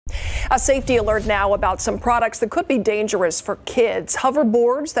A safety alert now about some products that could be dangerous for kids.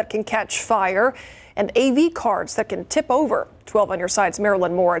 Hoverboards that can catch fire and AV cards that can tip over. 12 on your side's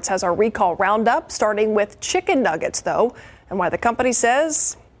Marilyn Moritz has our recall roundup, starting with chicken nuggets, though, and why the company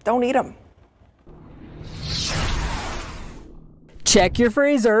says don't eat them. Check your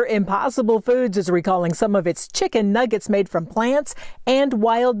freezer. Impossible Foods is recalling some of its chicken nuggets made from plants and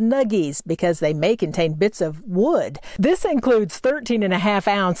wild Nuggies because they may contain bits of wood. This includes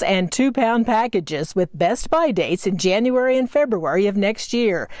 13.5-ounce and 2-pound packages with best buy dates in January and February of next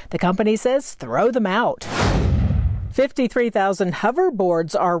year. The company says throw them out. 53,000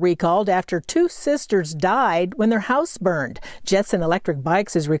 hoverboards are recalled after 2 sisters died when their house burned. Jetson Electric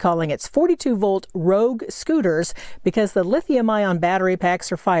Bikes is recalling its 42-volt Rogue scooters because the lithium-ion battery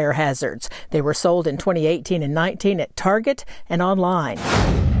packs are fire hazards. They were sold in 2018 and 19 at Target and online.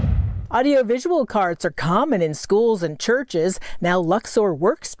 Audiovisual carts are common in schools and churches. Now Luxor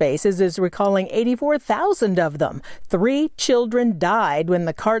Workspaces is recalling 84,000 of them. 3 children died when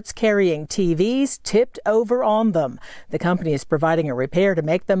the carts carrying TVs tipped over on them. The company is providing a repair to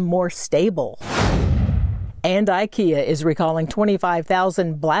make them more stable. And IKEA is recalling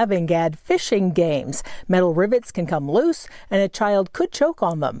 25,000 Blavingad fishing games. Metal rivets can come loose and a child could choke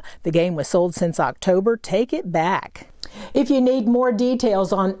on them. The game was sold since October. Take it back. If you need more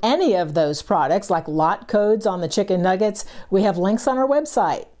details on any of those products, like lot codes on the chicken nuggets, we have links on our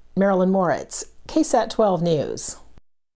website. Marilyn Moritz, KSAT 12 News.